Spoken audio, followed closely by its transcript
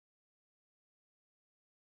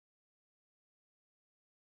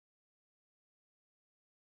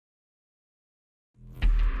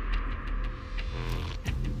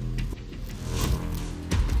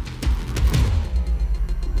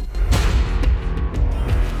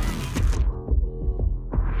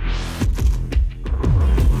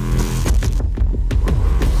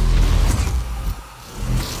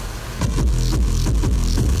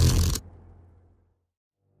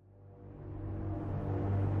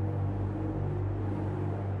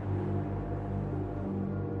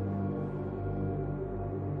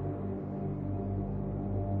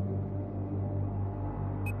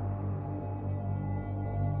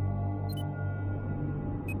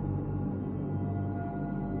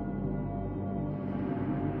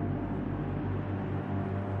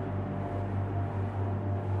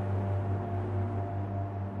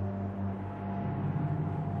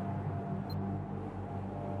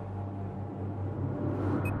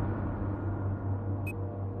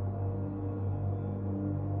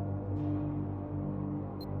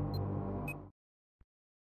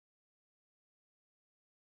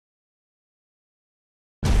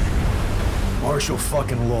martial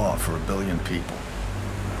fucking law for 1 billion people.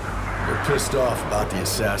 They're pissed off about the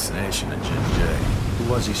assassination of Jin Jay. Who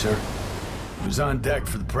was he, sir? He was on deck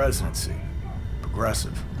for the presidency.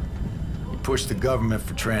 Progressive. He pushed the government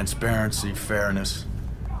for transparency, fairness,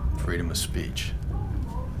 freedom of speech.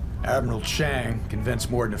 Admiral Chang convinced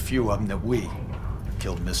more than a few of them that we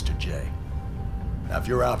killed Mr. J. Now, if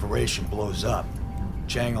your operation blows up,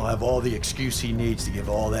 Chang will have all the excuse he needs to give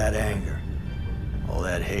all that anger, all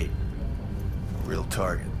that hate, a real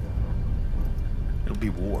target. It'll be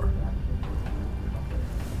war.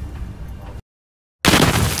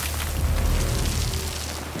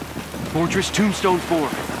 Fortress, Tombstone 4. Go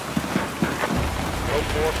 4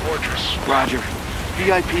 Fortress. Roger.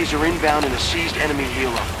 VIPs are inbound in a seized enemy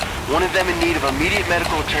helo. One of them in need of immediate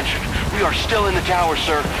medical attention. We are still in the tower,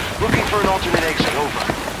 sir. Looking for an alternate exit. Over.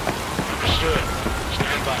 Understood.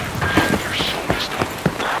 Stand by. You're so messed up.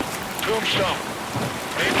 Tombstone,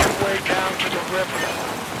 make your way down to the river.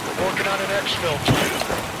 We're working on an exfil plan.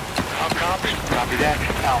 I'll copy. Copy that.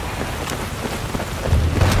 Out.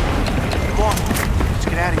 Come on. Let's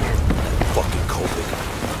get out of here. Fucking COVID.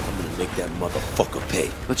 I'm gonna make that motherfucker pay.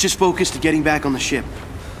 Let's just focus to getting back on the ship.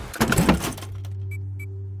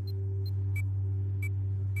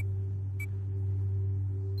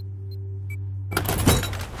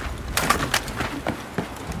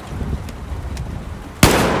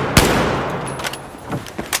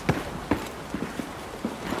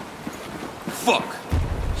 Fuck!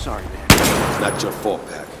 Sorry, man. It's not your fault,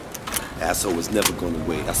 Pac. Asshole was never gonna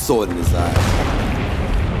wait. I saw it in his eyes.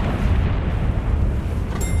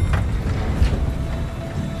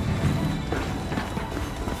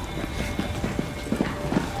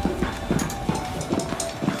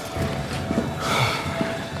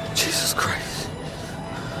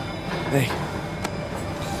 Hey.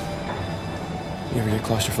 You ever get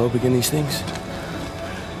claustrophobic in these things?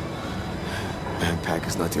 Man, Pac,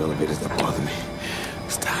 it's not the elevators that bother me.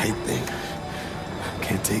 It's the height thing.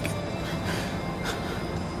 Can't take it.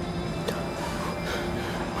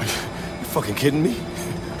 Are you fucking kidding me?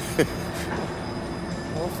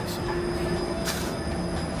 Officer.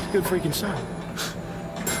 Good freaking sign.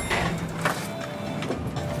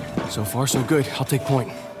 So far, so good. I'll take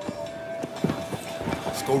point.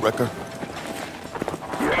 Let's go, Wrecker.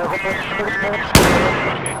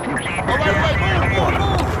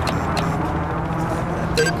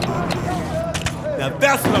 Now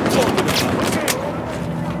that's what I'm talking about.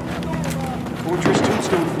 Fortress,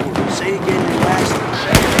 Tombstone 4. Say again your last.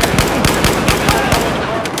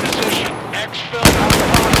 Position. Exfil out of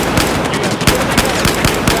You have 30 minutes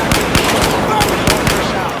to get back in the ship.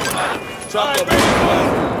 Fortress out. Drop the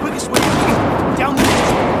Quickest way. Down the ditch.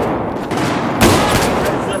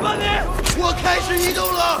 我开始移动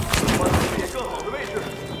了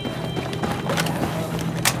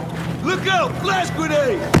Look out! Blast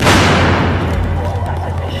grenade!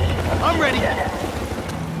 I'm ready.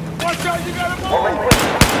 Watch out! You gotta move!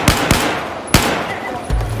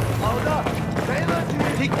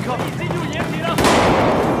 Take cover.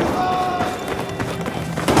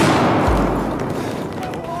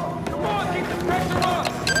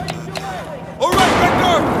 All right,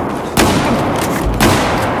 Vector!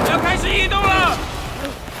 要开始移动了。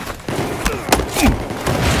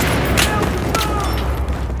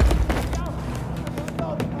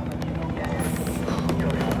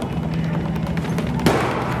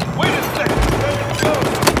 Wait a second! There you go!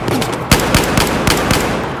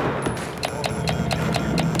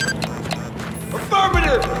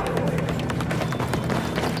 Affirmative!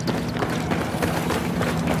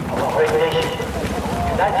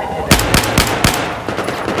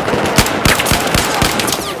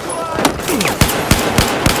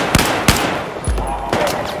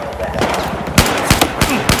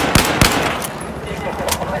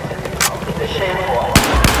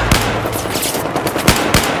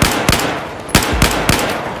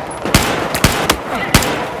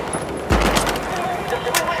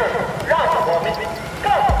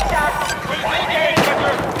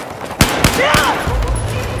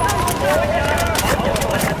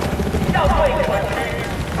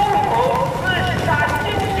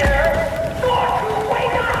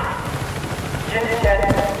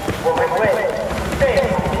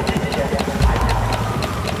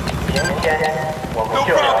 No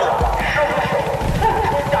problem!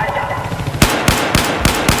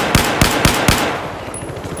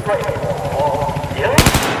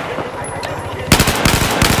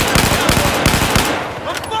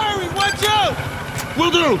 I'm firing! Watch out!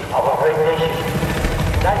 Will do!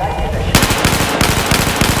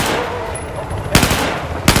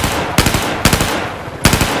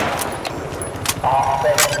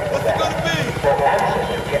 What's it gonna be?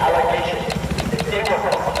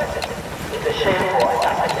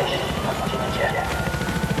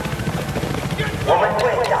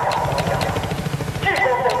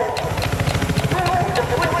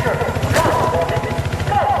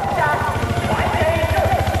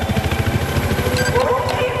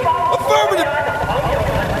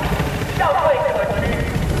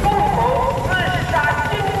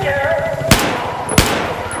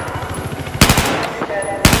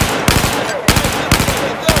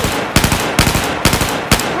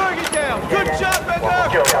 Target down! Good shot, Becker!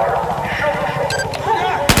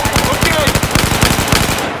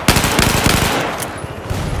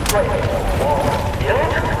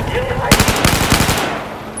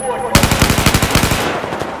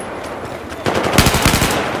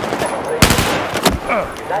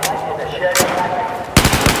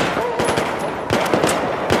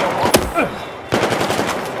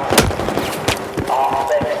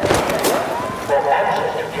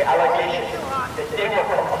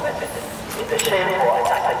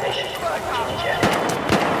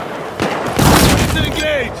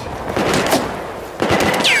 Disengage!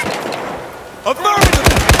 Affirmative!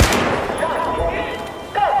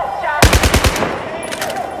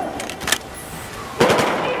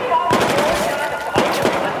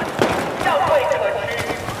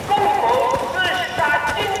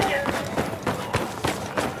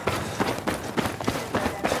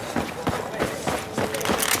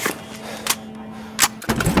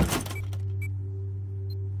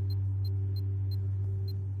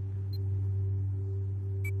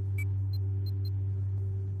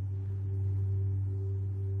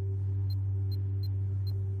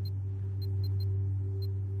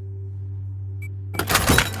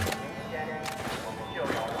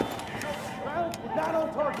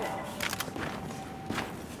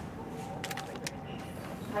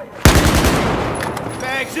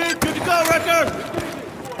 Bags in, good to go, Wrecker!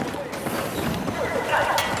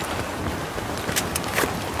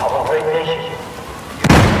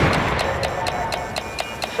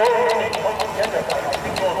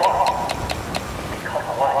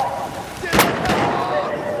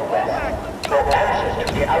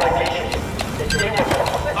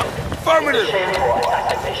 Affirmative!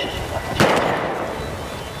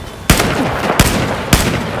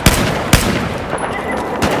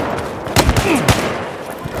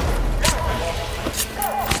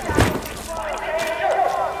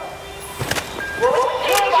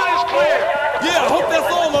 Yeah, I hope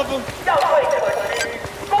that's all of them!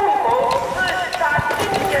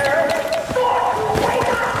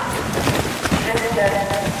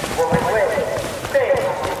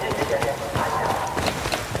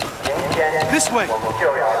 This way!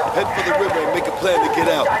 Head for the river and make a plan to get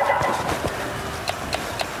out.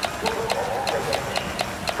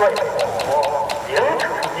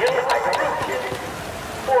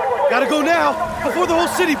 Gotta go now, before the whole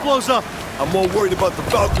city blows up! I'm more worried about the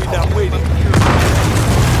Valkyrie not waiting.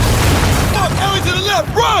 Fuck! Ellie to the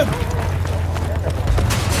left! Run!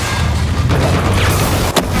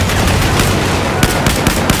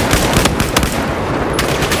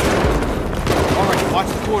 Alright, watch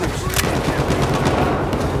the corners.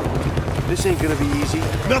 This ain't gonna be easy.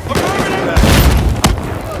 Nothing.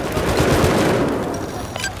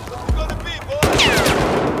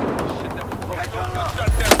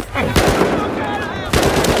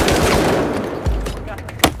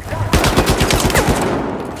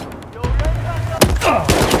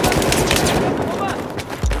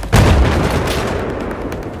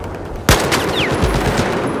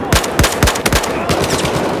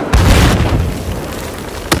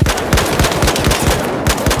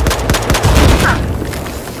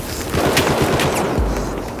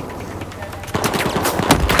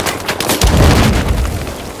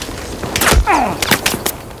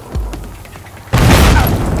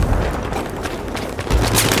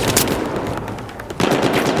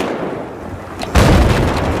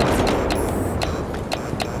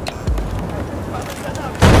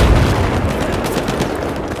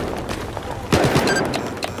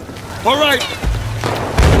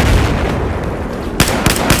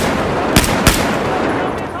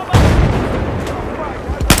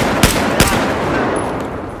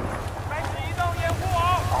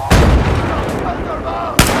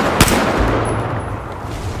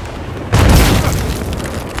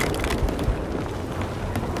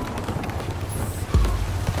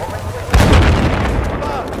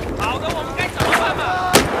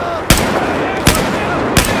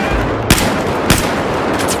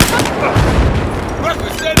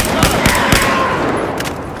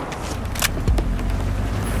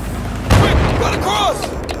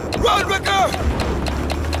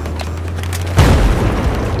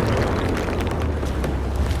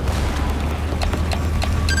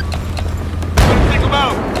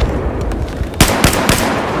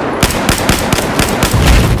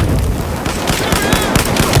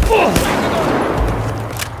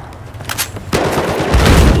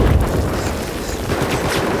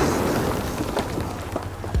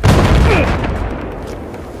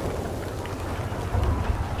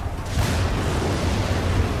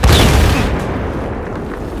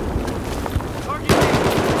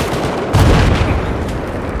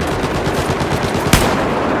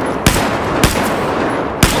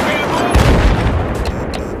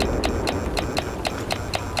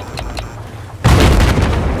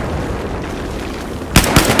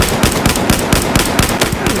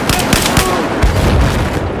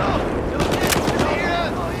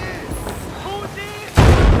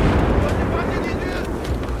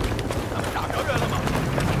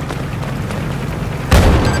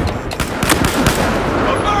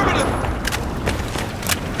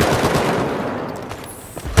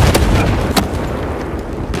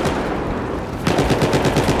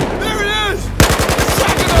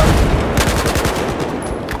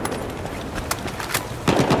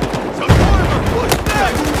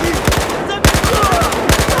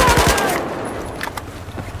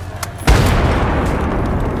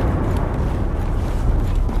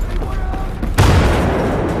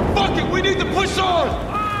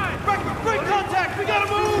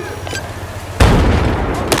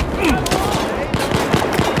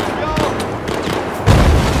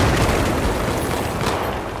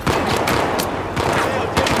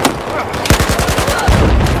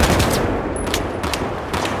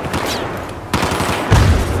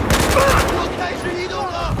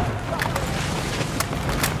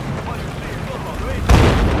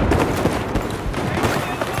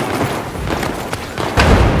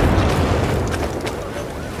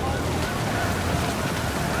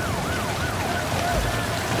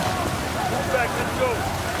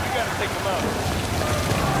 take him out.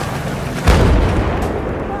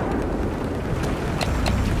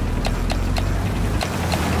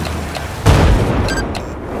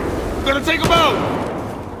 Gonna take him out!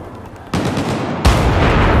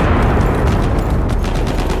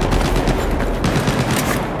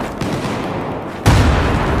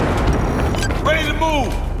 Ready to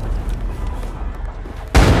move!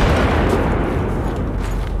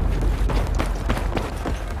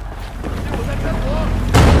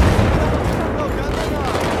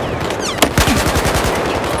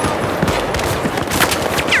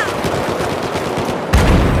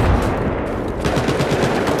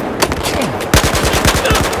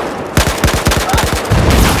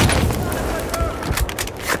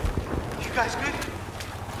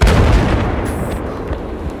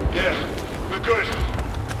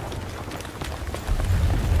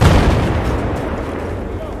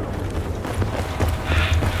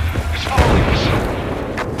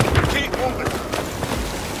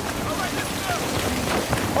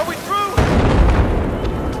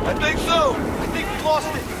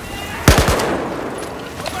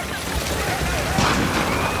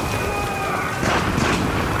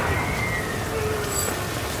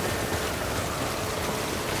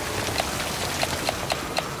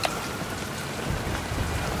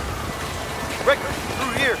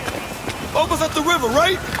 Almost at the river,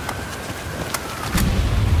 right?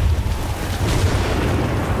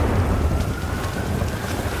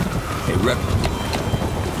 Hey, Rep.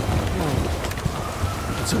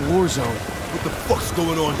 It's a war zone. What the fuck's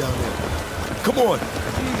going on down there? Come on!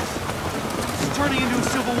 Jeez. It's turning into a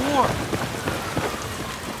civil war.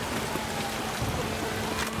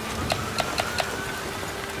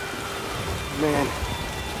 Man,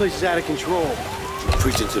 this place is out of control.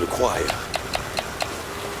 Preaching to the choir.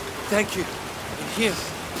 Thank you. And here,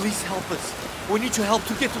 please help us. We need your help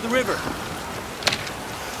to get to the river.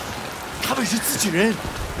 他们是自己人，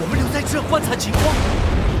我们留在这观察情况。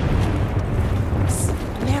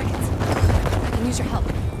 Americans, I can use your help.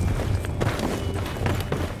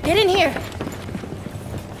 Get in here.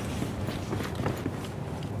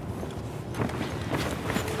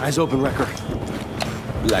 Eyes open, Wrecker.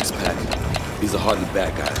 Relax, Pat. These are hardly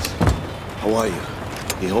bad guys. How are you?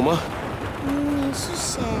 You home?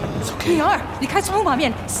 It's okay. 女儿，离开窗户旁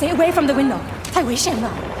边 ，Stay away from the window， 太危险了。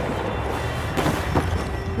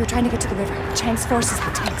We're trying to get to the river. Chang's forces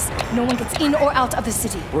have tanks. No one gets in or out of the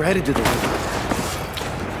city. We're headed to the river.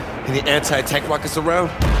 Any anti-tank rockets around?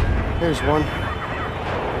 There's one.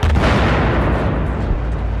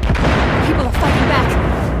 People are fighting back,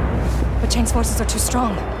 but Chang's forces are too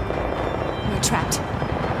strong. We're trapped.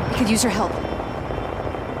 We could use your help.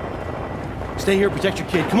 Stay here, protect your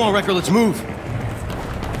kid. Come on, Wrecker, let's move.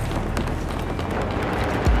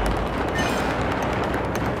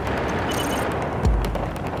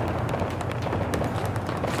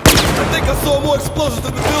 I think I saw more explosives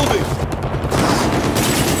in the building!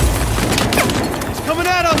 It's coming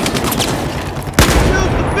at us!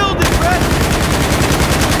 Move the building, Red!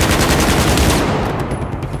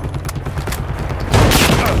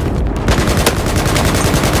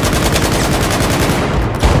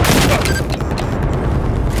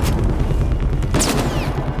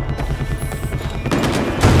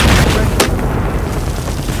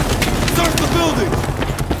 Search the building!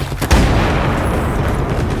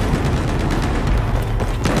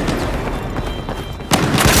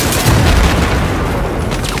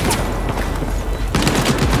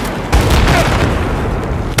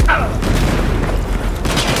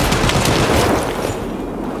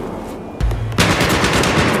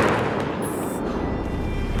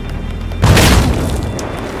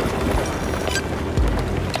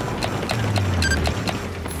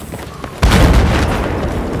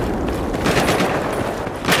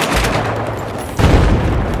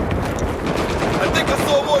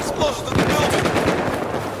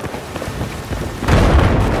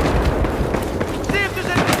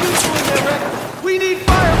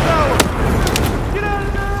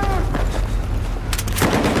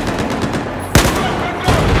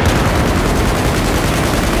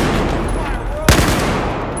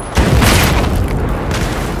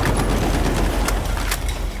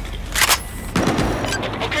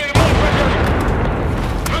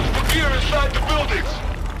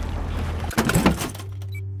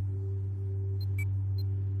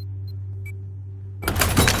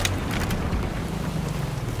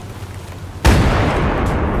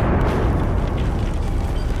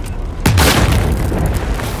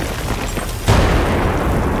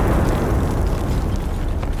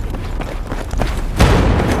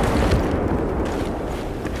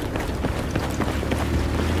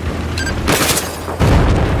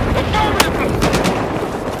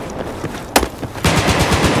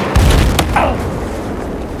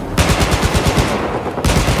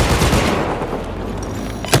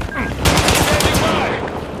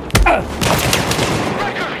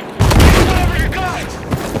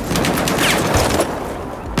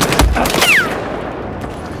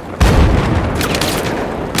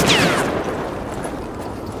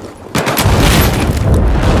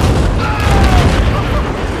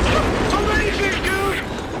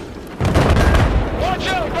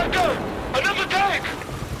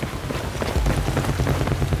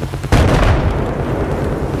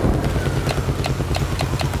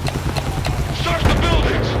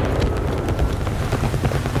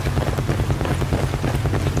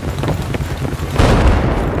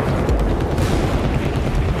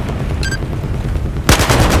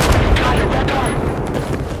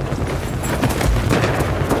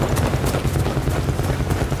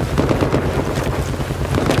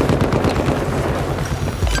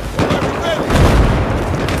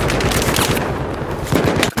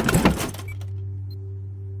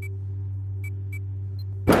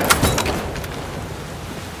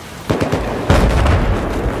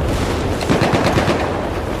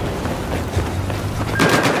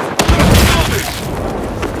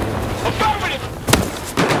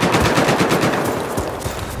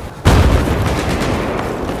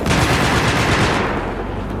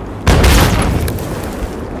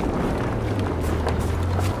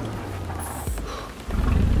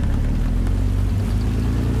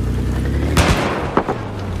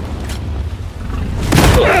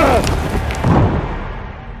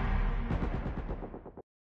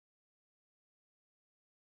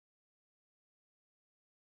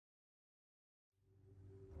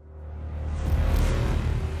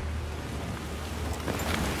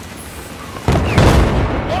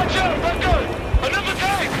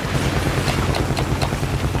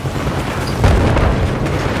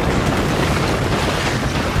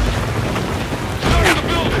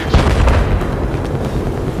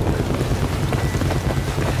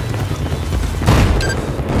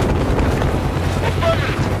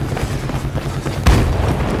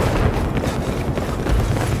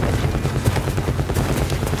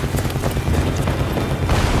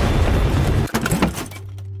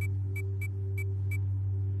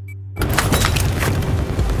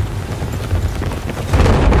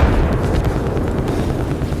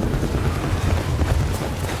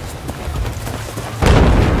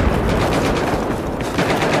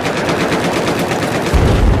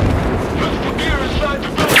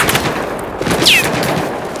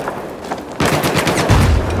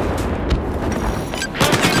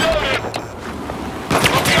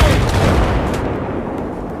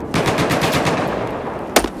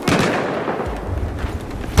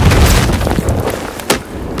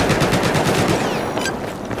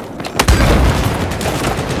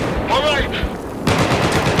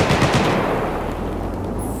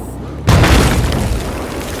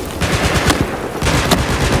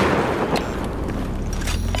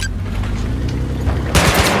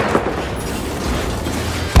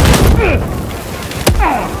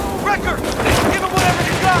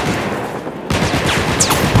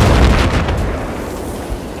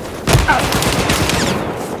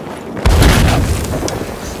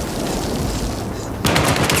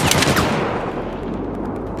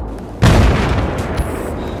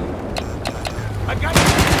 I got